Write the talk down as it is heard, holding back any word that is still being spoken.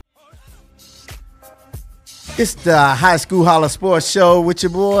It's the High School Holler Sports Show with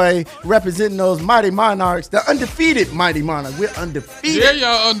your boy representing those Mighty Monarchs, the undefeated Mighty Monarchs. We're undefeated. Yeah,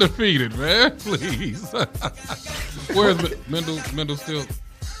 y'all undefeated, man. Please. Where's Mendel still?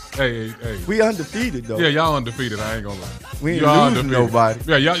 Hey. We undefeated, though. Yeah, y'all undefeated. I ain't gonna lie. We ain't y'all losing nobody.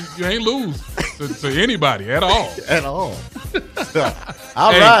 Yeah, you ain't lose to anybody at all. At all.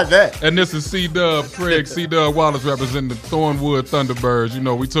 I'll ride that. And this is C-Dub, Craig C-Dub Wallace representing the Thornwood Thunderbirds. You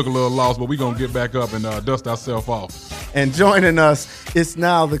know, we took a little loss, but we going to get back up and dust ourselves off. And joining us, it's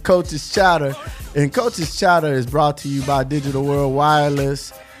now the Coach's Chatter. And Coach's Chatter is brought to you by Digital World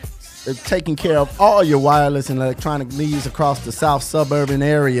Wireless, taking care of all your wireless and electronic needs across the south suburban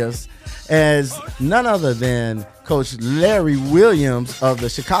areas, as none other than Coach Larry Williams of the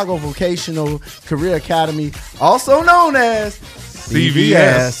Chicago Vocational Career Academy, also known as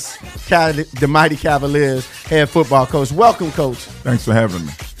CVS, the Mighty Cavaliers head football coach. Welcome, Coach. Thanks for having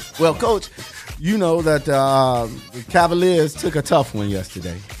me. Well, Coach, you know that the Cavaliers took a tough one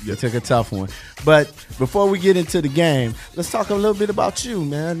yesterday. They took a tough one. But before we get into the game, let's talk a little bit about you,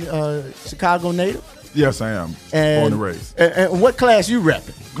 man. Chicago native? Yes, I am. Born and raised. And what class you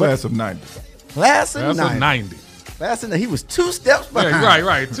repping? Class of 90. Class of 90. He was 2 steps behind. Yeah,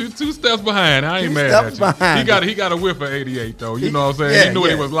 right. Two steps behind. I ain't mad at you. Behind. He got a whip for 88 though. You know what I'm saying? He knew what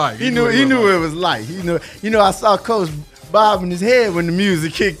it was like. He knew what it was like. You know, I saw Coach bobbing his head when the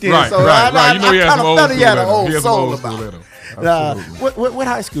music kicked in. Right. You know, he had some old soul about him. What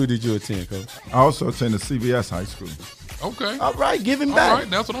high school did you attend, Coach? I also attended CVS High School. Okay. All right, give him back. All right,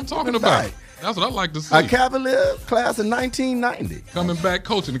 that's what I'm talking about. That's what I like to see. A Cavalier class of 1990. Coming back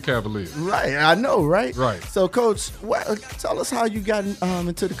coaching the Cavaliers. Right, I know, right? Right. So, Coach, tell us how you got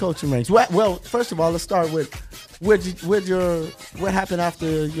into the coaching ranks. Well, first of all, let's start with what happened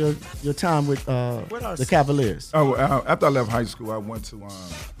after your time with the Cavaliers. Oh, after I left high school, I went to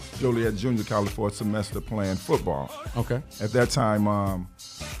Joliet Junior College for a semester playing football. Okay. At that time, I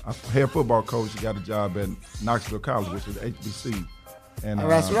head football coach got a job at Knoxville College, which is HBC. And,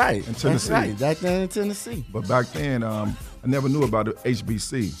 that's right. In Tennessee. That's right. Back then in Tennessee. But back then, I never knew about the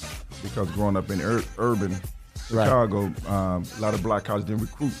HBC because growing up in urban Chicago, a lot of black colleges didn't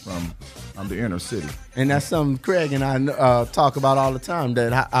recruit from the inner city. And that's something Craig and I talk about all the time,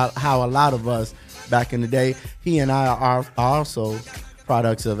 that how a lot of us back in the day, he and I are also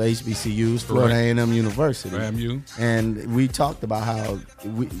products of HBCUs, Florida A&M University. FAMU. And we talked about how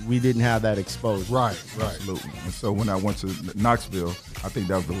we didn't have that exposure. Right. Absolutely. And so when I went to Knoxville, I think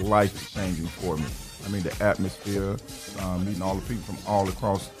that was life-changing for me. I mean, the atmosphere, meeting all the people from all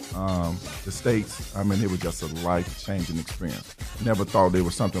across the states. I mean, it was just a life-changing experience. Never thought there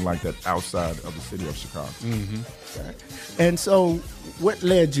was something like that outside of the city of Chicago. Mm-hmm. Okay. And so what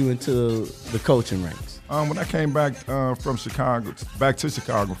led you into the coaching ranks? When I came back from Chicago, back to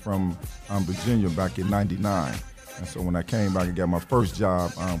Chicago from Virginia back in '99, and so when I came back, I got my first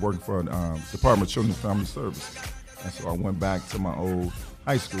job working for Department of Children and Family Service, and so I went back to my old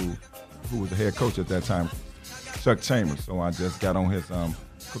high school, who was the head coach at that time, Chuck Chambers. So I just got on his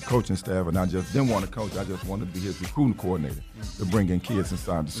coaching staff, and I just didn't want to coach. I just wanted to be his recruiting coordinator to bring in kids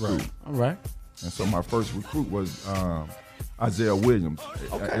inside the school. Right. All right. And so my first recruit was Isaiah Williams,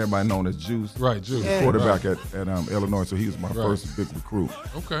 everybody known as Juice. Right, Juice. Quarterback at Illinois, so he was my first big recruit.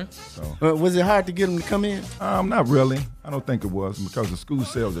 Okay. So was it hard to get him to come in? Not really. I don't think it was, because the school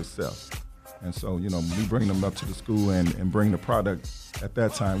sells itself. And so, you know, we bring them up to the school and bring the product at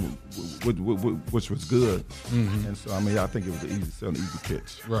that time, which was good. Mm-hmm. And so, I mean, I think it was an easy sell, an easy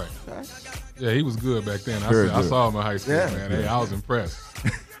pitch. Right. Okay. Yeah, he was good back then. I saw him in high school, man. Hey, I was impressed.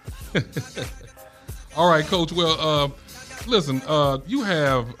 All right, Coach. Well, listen, you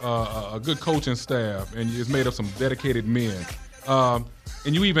have a good coaching staff, and it's made of some dedicated men.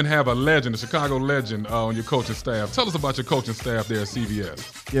 And you even have a legend, a Chicago legend, on your coaching staff. Tell us about your coaching staff there at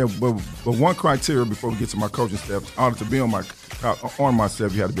CVS. Yeah, but one criteria before we get to my coaching staff, in order to be on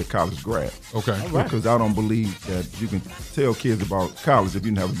myself, you have to be a college grad. Okay. Right. Because I don't believe that you can tell kids about college if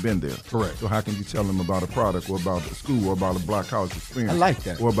you haven't been there. Correct. So how can you tell them about a product or about a school or about a black college experience? I like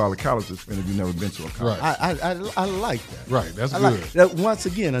that. Or about a college experience if you've never been to a college. Right. I like that. Right, that's good. Like that. Once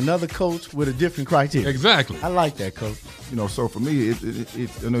again, another coach with a different criteria. Exactly. I like that, Coach. You know, so for me,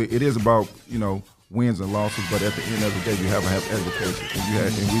 it is about, you know, wins and losses, but at the end of the day, you have to have education.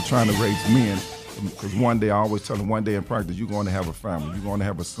 And we're trying to raise men, because one day, I always tell them, one day in practice, you're going to have a family. You're going to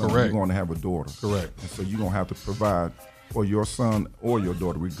have a son. Correct. You're going to have a daughter. Correct. And so you're going to have to provide for your son or your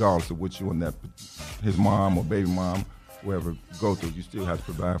daughter, regardless of what you and his mom or baby mom, whoever go through, you still have to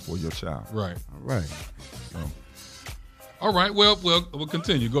provide for your child. Right. All right. So. All right. Well, we'll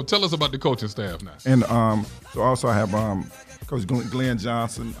continue. Go tell us about the coaching staff now. And so also I have Coach Glenn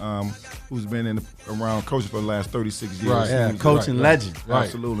Johnson, who's been around coaching for the last 36 years. Right. Yeah, coaching legend. Right.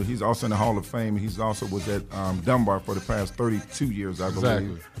 Absolutely. He's also in the Hall of Fame. He's also was at Dunbar for the past 32 years, I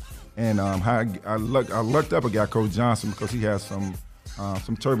believe. And I looked up a guy, Coach Johnson, because he had some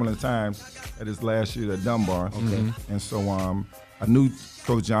turbulent times at his last year at Dunbar. Okay. And so I knew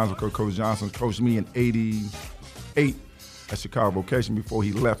Coach Johnson because Coach Johnson coached me in '88 at Chicago Vocation before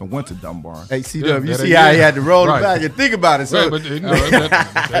he left and went to Dunbar. Hey, CW, you see how he had to roll it back and think about it. So right, but,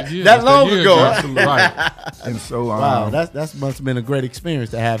 that long ago. Right. And so wow, that must have been a great experience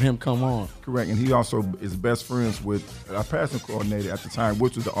to have him come on. Correct, and he also is best friends with our passing coordinator at the time,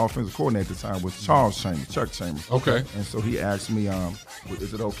 which was the offensive coordinator at the time, was Chuck Chambers. Okay. And so he asked me,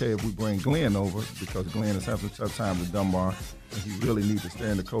 is it okay if we bring Glenn over, because Glenn is having some tough times at Dunbar, and he really needs to stay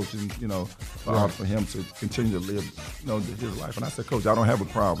in the coaching, for him to continue to live, his life. And I said, Coach, I don't have a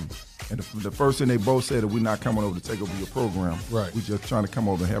problem. And the first thing they both said, that we're not coming over to take over your program. Right. We're just trying to come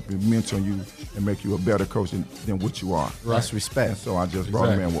over and help you, mentor you, and make you a better coach than what you are. Right. That's respect. And so I just brought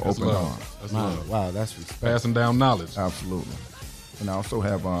him in with open arms. That's love. Wow, that's respect. Passing down knowledge. Absolutely. And I also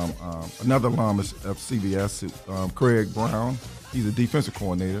have another alumnus of CVS, Craig Brown. He's a defensive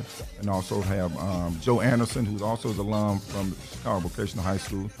coordinator. And also have Joe Anderson, who's also an alum from Chicago Vocational High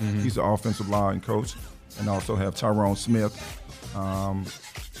School. He's the offensive line coach. And also have Tyrone Smith, and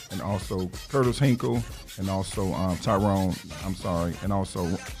also Curtis Hinkle, and also and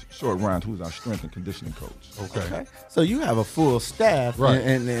also Short Ryan, who's our strength and conditioning coach. Okay. So you have a full staff, right,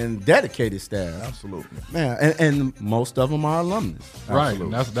 and dedicated staff. Absolutely. Man, and most of them are alumnus. Right.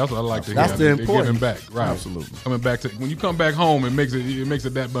 And that's what I like to hear. That's the important. Giving back. Right. Absolutely. Coming back to, when you come back home, it makes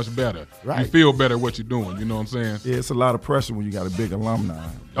it that much better. Right. You feel better what you're doing. You know what I'm saying? Yeah, it's a lot of pressure when you got a big alumni.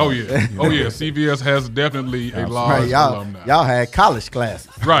 Oh yeah. Oh yeah. CVS has definitely a large alumni. Y'all had college classes.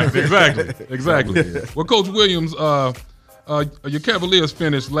 Right. Exactly. Well, Coach Williams, your Cavaliers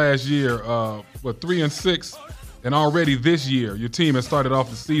finished last year 3-6, and already this year your team has started off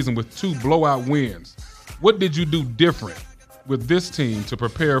the season with 2 blowout wins. What did you do different with this team to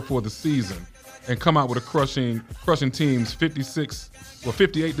prepare for the season and come out with a crushing teams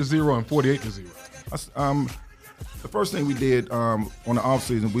 58-0 and 48-0? The first thing we did on the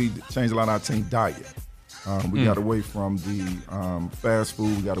offseason, we changed a lot of our team diet. We got away from the fast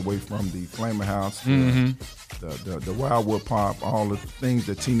food. We got away from the Flamin' House, the Wildwood Pop, all the things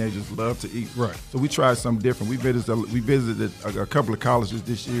that teenagers love to eat. Right. So we tried something different. We visited a couple of colleges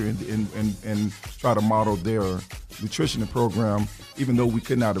this year and try to model their nutrition program, even though we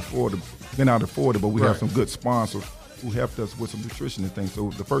could not afford it, but we have some good sponsors who helped us with some nutrition and things.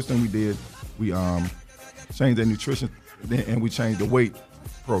 So the first thing we did, we changed their nutrition, and we changed the weight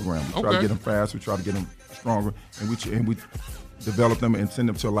program. We try to get them fast. We try to get them stronger, and we develop them and send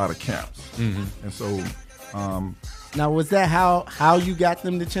them to a lot of camps. And so, now was that how you got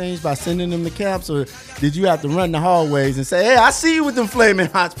them to change, by sending them to camps, or did you have to run the hallways and say, "Hey, I see you with them Flaming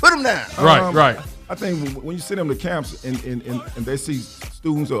Hots, put them down"? Right. I think when you send them to camps and they see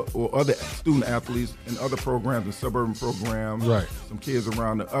students or other student athletes in other programs, in suburban programs, some kids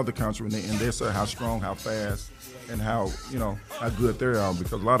around the other country, and they say how strong, how fast, and how good they are,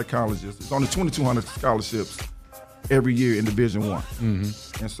 because a lot of colleges, it's only 2,200 scholarships every year in Division I.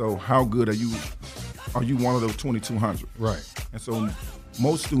 And so how good are you? Are you one of those 2,200? Right. And so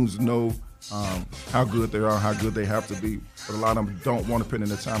most students know how good they are, how good they have to be, but a lot of them don't want to put in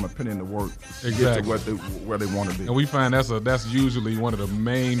the time and put in the work to get to where they want to be. And we find that's usually one of the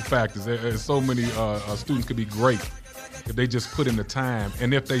main factors. There's so many students could be great if they just put in the time,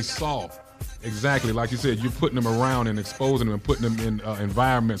 and if they saw exactly, like you said, you're putting them around and exposing them and putting them in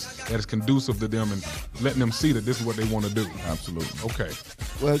environments that is conducive to them and letting them see that this is what they want to do. Absolutely. Okay.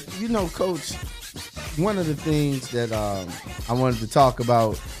 Well, Coach, one of the things that I wanted to talk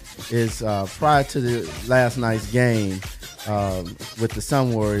about is prior to the last night's game with the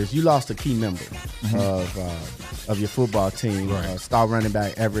Sun Warriors, you lost a key member of your football team, star running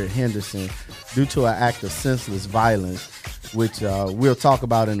back Everett Henderson, due to an act of senseless violence, which we'll talk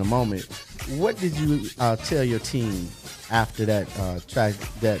about in a moment. What did you tell your team after that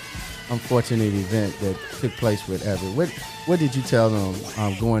unfortunate event that took place with Everett? What did you tell them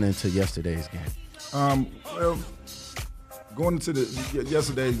going into yesterday's game? Well, going into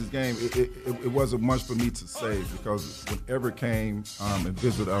yesterday's game, it wasn't much for me to say, because when Everett came and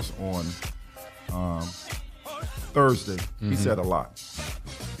visited us on Thursday, he said a lot.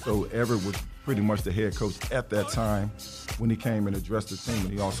 So Everett was pretty much the head coach at that time when he came and addressed the team,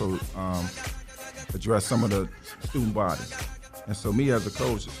 and he also addressed some of the student body. And so me as a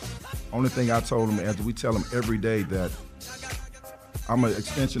coach, only thing I told him, as we tell him every day, that I'm an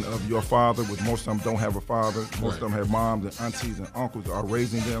extension of your father, which most of them don't have a father. Most of Right. them have moms and aunties and uncles that are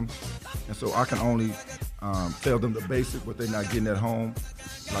raising them. And so I can only tell them the basic, what they're not getting at home.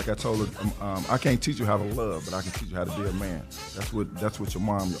 Like I told her, I can't teach you how to love, but I can teach you how to be a man. That's what your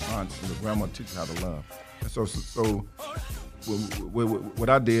mom, your aunt, and your grandma teach you how to love. And so what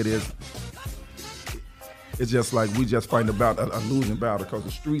I did is, it's just like we just fighting about a losing battle because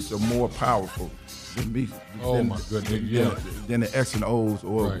the streets are more powerful than me. Oh, my goodness, yeah. Than the X and O's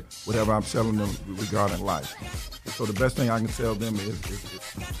or Right. whatever I'm telling them regarding life. So the best thing I can tell them is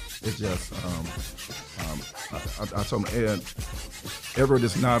just I told them, Ed, Everett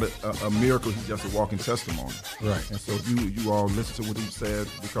is not a miracle. He's just a walking testimony. Right. And so you all listen to what he said,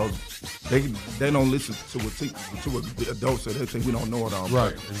 because they don't listen to what the adults say. They think we don't know it all.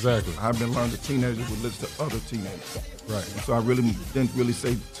 Right, exactly. I've been learning that teenagers would listen to other teenagers. Right. And so I really didn't really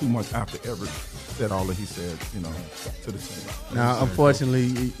say too much after Everett said all that he said, to the team. Now,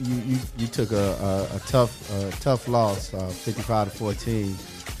 unfortunately, you took a tough loss, 55-14.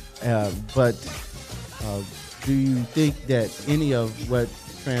 But do you think that any of what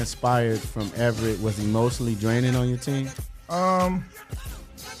transpired from Everett was emotionally draining on your team? I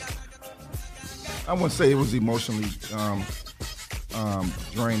wouldn't say it was emotionally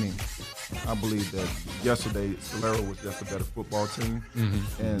draining. I believe that yesterday, Solero was just a better football team,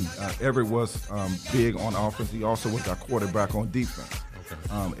 and Everett was big on offense. He also was our quarterback on defense.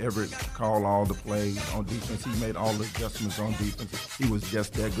 Okay. Everett called all the plays on defense. He made all the adjustments on defense. He was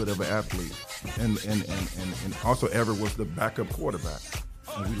just that good of an athlete, and also Everett was the backup quarterback.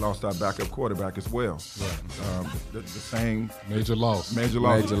 And we lost our backup quarterback as well. Right. The same Major loss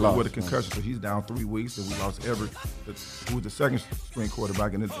with a concussion. So he's down 3 weeks, and we lost Everett, who was the second string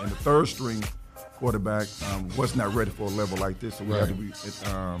quarterback, and the third string quarterback was not ready for a level like this. So we had to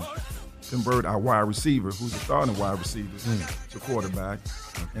convert our wide receiver, who's the starting wide receiver, to quarterback.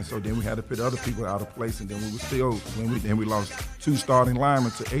 And so then we had to put other people out of place, and then we were still we lost 2 starting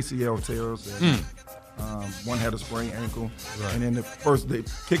linemen to ACL tears. And, one had a sprained ankle, and then the first day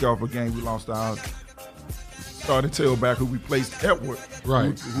kickoff of the game, we lost our starting tailback, who replaced Edward,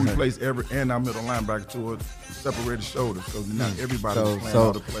 who replaced Everett, and our middle linebacker to a separated shoulder. So now everybody was playing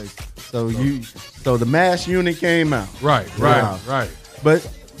out of place. So the mass unit came out. Right. But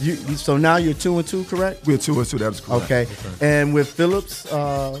so now you're 2-2, correct? We're 2-2. That's correct. Okay. And with Phillips,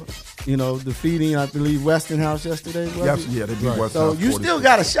 defeating, I believe, Westinghouse yesterday. They beat Westinghouse. So you still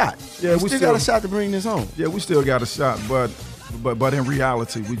got a shot. Yeah, we still got a shot to bring this home. Yeah, we still got a shot, but in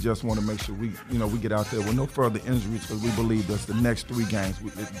reality, we just want to make sure we get out there with no further injuries, because we believe that the next 3 games,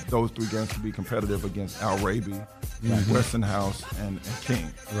 those 3 games will be competitive against Al Raby, Westinghouse, and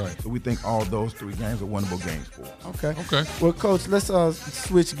King. Right. So we think all those 3 games are winnable games for us. Okay. Well, Coach, let's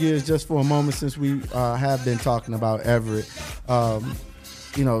switch gears just for a moment, since we have been talking about Everett.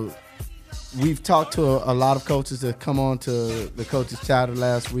 We've talked to a lot of coaches that come on to the Coaches Chatter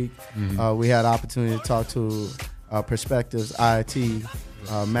last week. We had an opportunity to talk to Perspectives IIT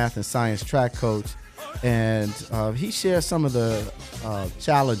math and science track coach, and he shared some of the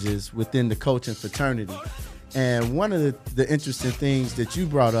challenges within the coaching fraternity. And one of the interesting things that you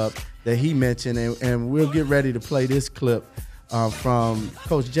brought up that he mentioned, and we'll get ready to play this clip from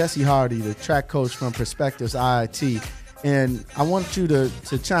Coach Jesse Hardy, the track coach from Perspectives IIT. And I want you to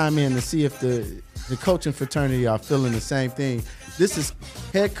chime in and see if the coaching fraternity are feeling the same thing. This is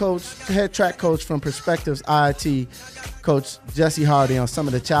head track coach from Perspectives IIT, Coach Jesse Hardy, on some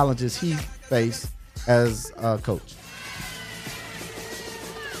of the challenges he faced as a coach.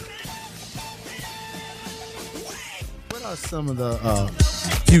 What are some of the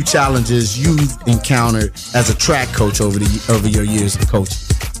few challenges you've encountered as a track coach over your years of coaching?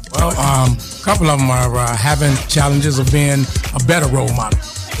 Well, a couple of them are having challenges of being a better role model.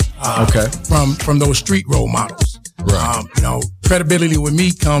 From those street role models. Right. Credibility with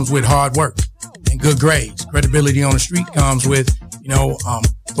me comes with hard work and good grades. Credibility on the street comes with,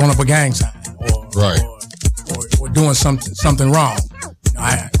 throwing up a gang sign or doing something wrong.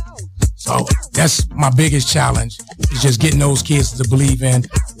 So that's my biggest challenge, is just getting those kids to believe in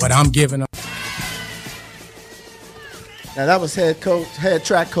what I'm giving them. Now that was head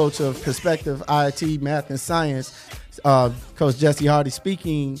track coach of Perspective IIT Math and Science, Coach Jesse Hardy,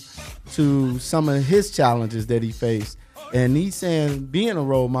 speaking to some of his challenges that he faced. And he's saying being a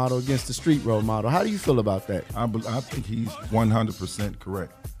role model against the street role model. How do you feel about that? I think he's 100%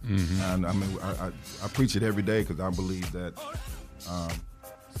 correct. And I preach it every day, because I believe that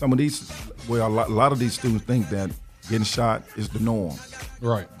some of these, a lot of these students think that getting shot is the norm.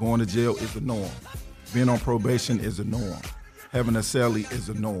 Right. Going to jail is the norm. Being on probation is a norm. Having a cellie is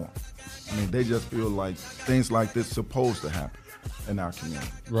a norm. They just feel like things like this supposed to happen. in our community.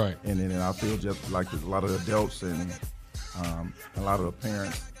 Right. And then I feel just like a lot of adults and a lot of the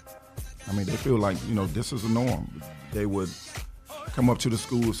parents, I mean, they feel like, this is a norm. They would come up to the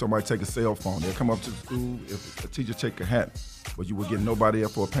school if somebody take a cell phone. They'll come up to the school if a teacher take a hat, but you would get nobody there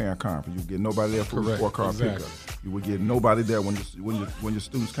for a parent conference. You would get nobody there for a report card pickup. You would get nobody there when your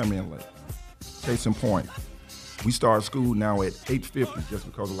students come in late. Case in point, we start school now at 8:50 just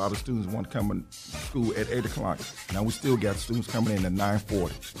because a lot of students want to come in school at 8 o'clock. Now we still got students coming in at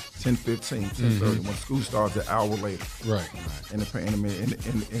 9:40, 10:15, 10:30 when school starts an hour later. Right. And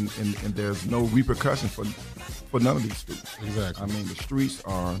there's no repercussion for none of these students. Exactly. I mean, the streets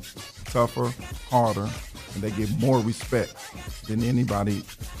are tougher, harder, and they get more respect than anybody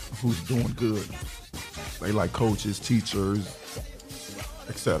who's doing good. They like coaches, teachers,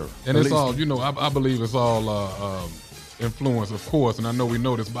 etc. And it's all, I believe it's all influence, of course, and I know we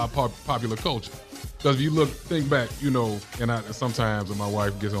know this by popular culture. Because if you think back, and sometimes, and my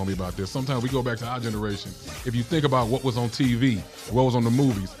wife gets on me about this, sometimes we go back to our generation. If you think about what was on TV, what was on the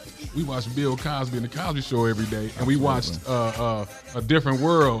movies, we watched Bill Cosby and the Cosby Show every day, and we watched A Different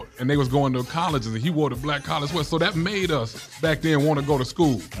World, and they was going to colleges, and he wore the black collar sweat. So that made us back then want to go to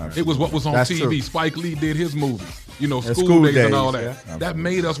school. Absolutely. It was what was on TV. True. Spike Lee did his movies, school days and all that. Yeah. That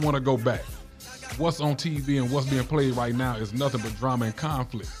made us want to go back. What's on TV and what's being played right now is nothing but drama and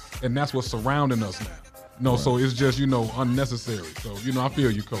conflict, and that's what's surrounding us now. So it's just unnecessary. So I feel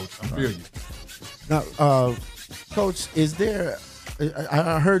you, Coach. I feel you. Now, Coach, is there?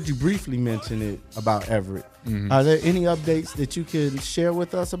 I heard you briefly mention it about Everett. Mm-hmm. Are there any updates that you can share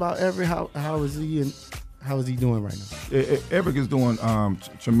with us about Everett? How is he and how is he doing right now? Everett is doing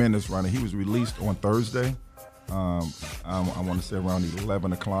tremendous right now. He was released on Thursday. I want to say around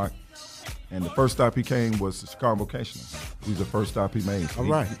 11 o'clock. And the first stop he came was Chicago Vocational. He was the first stop he made. So all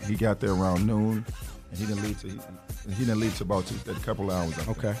right. He got there around noon, and he didn't leave till about a couple hours.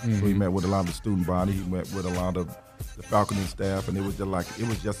 Okay. Mm-hmm. So he met with a lot of the student body. He met with a lot of the faculty and staff, and it was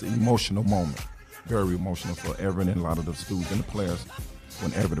just an emotional moment, very emotional for Everett and a lot of the students and the players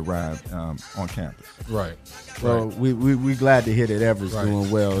when Everett arrived on campus. Right. Well, we glad to hear that Everett's doing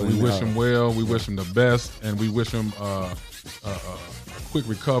well. And we wish him well. We wish him the best, and we wish him a quick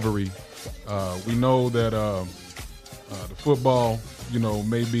recovery. We know that the football,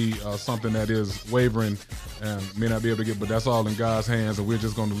 may be something that is wavering and may not be able to get, but that's all in God's hands, and we're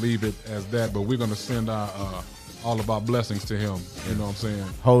just going to leave it as that. But we're going to send all of our blessings to him. You know what I'm saying?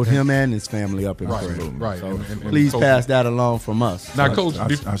 Hold him and his family up in prayer. Right. So and please pass that along from us. Now, Coach,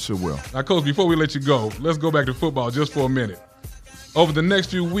 I sure will. Now, Coach, before we let you go, let's go back to football just for a minute. Over the next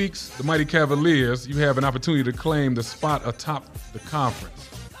few weeks, the Mighty Cavaliers, you have an opportunity to claim the spot atop the conference.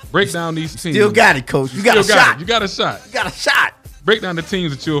 Break down these teams. Still got it, Coach. You got a shot. You got a shot. You got a shot. Break down the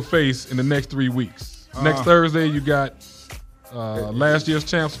teams that you'll face in the next 3 weeks. Next Thursday, you got last year's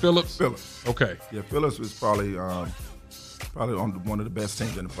champs, Phillips. Phillips. Okay. Yeah, Phillips was probably on one of the best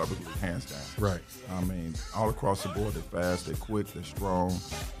teams in the public league, hands down. Right. I mean, all across the board, they're fast, they're quick, they're strong.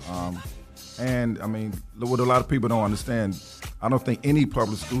 And, I mean, what a lot of people don't understand, I don't think any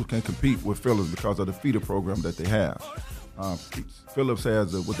public school can compete with Phillips because of the feeder program that they have. Phillips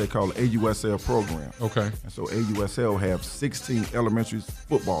has what they call an AUSL program. Okay. And so AUSL have 16 elementary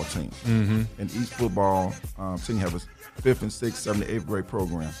football teams. Mm-hmm. And each football team have a 5th and 6th, 7th, and 8th grade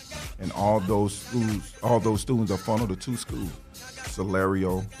program. And all those students are funneled to 2 schools,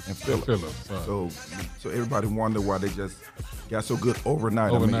 Solario and Phillips. So everybody wonder why they just got so good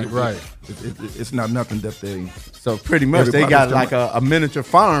overnight. Right. It's not nothing that they. So pretty much they got like a miniature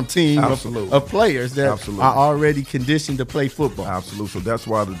farm team of players that are already conditioned to play football. Absolutely. So that's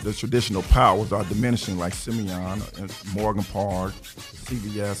why the traditional powers are diminishing, like Simeon and Morgan Park, the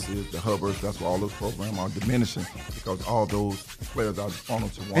CVS's, the Hubbards. That's why all those programs are diminishing because all those players are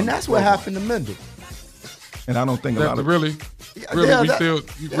funneled to one. And that's what happened to Mendel. And I don't think a lot of really. That's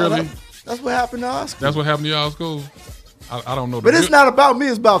what happened to us. That's what happened to y'all school. I don't know. But it's not about me.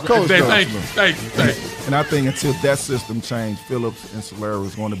 It's about Coach. Thank you. And I think until that system change, Phillips and Solera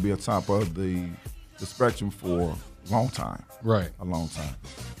is going to be atop of the spectrum for a long time. Right. A long time.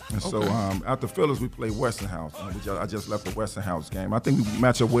 And so after Phillips, we play Westinghouse. I just left the Westinghouse game. I think we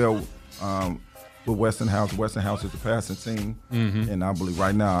match up well with Westinghouse. Westinghouse is the passing team. Mm-hmm. And I believe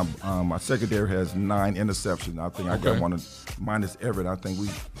right now my secondary has 9 interceptions. I think I got one minus Everett. I think we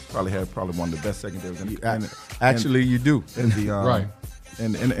probably have one of the best secondaries. You do. In the, right.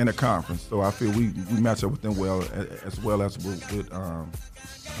 In the conference. So I feel we match up with them well as with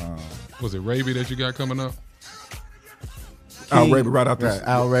was it Raby that you got coming up? Al Raby right out the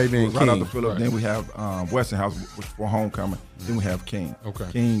Al Raby and right King. out the Phillips. Right. Then we have Westinghouse for homecoming. Then we have King.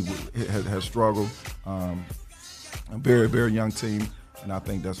 Okay. King has struggled. a very, very young team, and I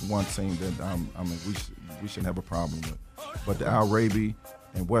think that's one team that we shouldn't have a problem with. But the Al Raby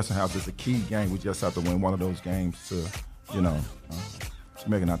and Westinghouse is a key game. We just have to win one of those games to,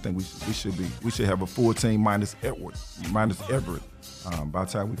 Megan, I think we should have a full team minus Everett. By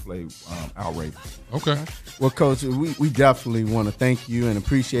the time we play Al Raby. Okay. Well, Coach, we definitely want to thank you and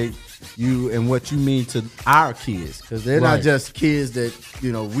appreciate you and what you mean to our kids, because they're not just kids that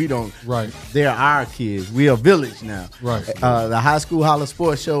we don't. Right. They're our kids. We are a village now. Right. The High School Holler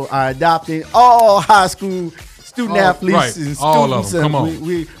Sports Show are adopting all high school student athletes and students. All of them. Come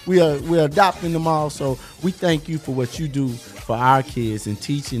on. We're adopting them all. So we thank you for what you do for our kids and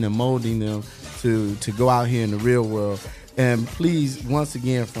teaching and molding them to go out here in the real world. And please, once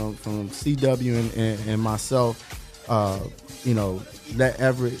again, from CW and myself, let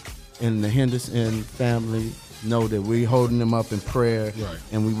Everett and the Henderson family know that we're holding them up in prayer,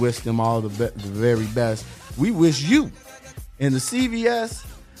 and we wish them all the very best. We wish you in the CVS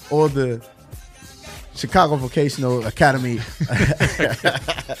or the Chicago Vocational Academy.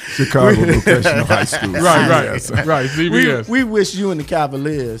 Chicago Vocational High School. Right, CVS. We wish you and the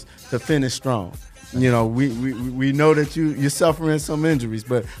Cavaliers to finish strong. We know that you're suffering some injuries,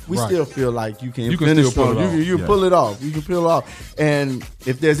 but we still feel like you can finish strong. You can pull it off. You can pull it off. And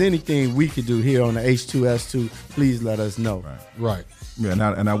if there's anything we could do here on the H2S2, please let us know. Right. Yeah,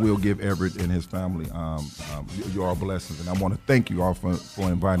 and I will give Everett and his family your blessings, and I want to thank you all for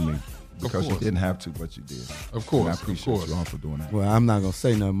inviting me. Because you didn't have to, but you did. Of course. And I appreciate you all for doing that. Well, I'm not going to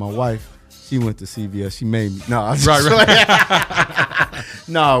say nothing. My wife, she went to CVS. She made me. No,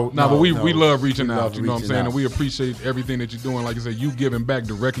 No, but we love reaching out. You know what I'm saying? And we appreciate everything that you're doing. Like you said, you giving back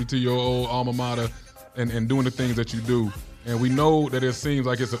directly to your old alma mater and doing the things that you do. And we know that it seems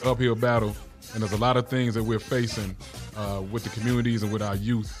like it's an uphill battle. And there's a lot of things that we're facing with the communities and with our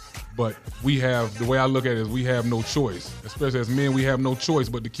youth. But the way I look at it is we have no choice. Especially as men, we have no choice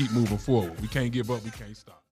but to keep moving forward. We can't give up. We can't stop.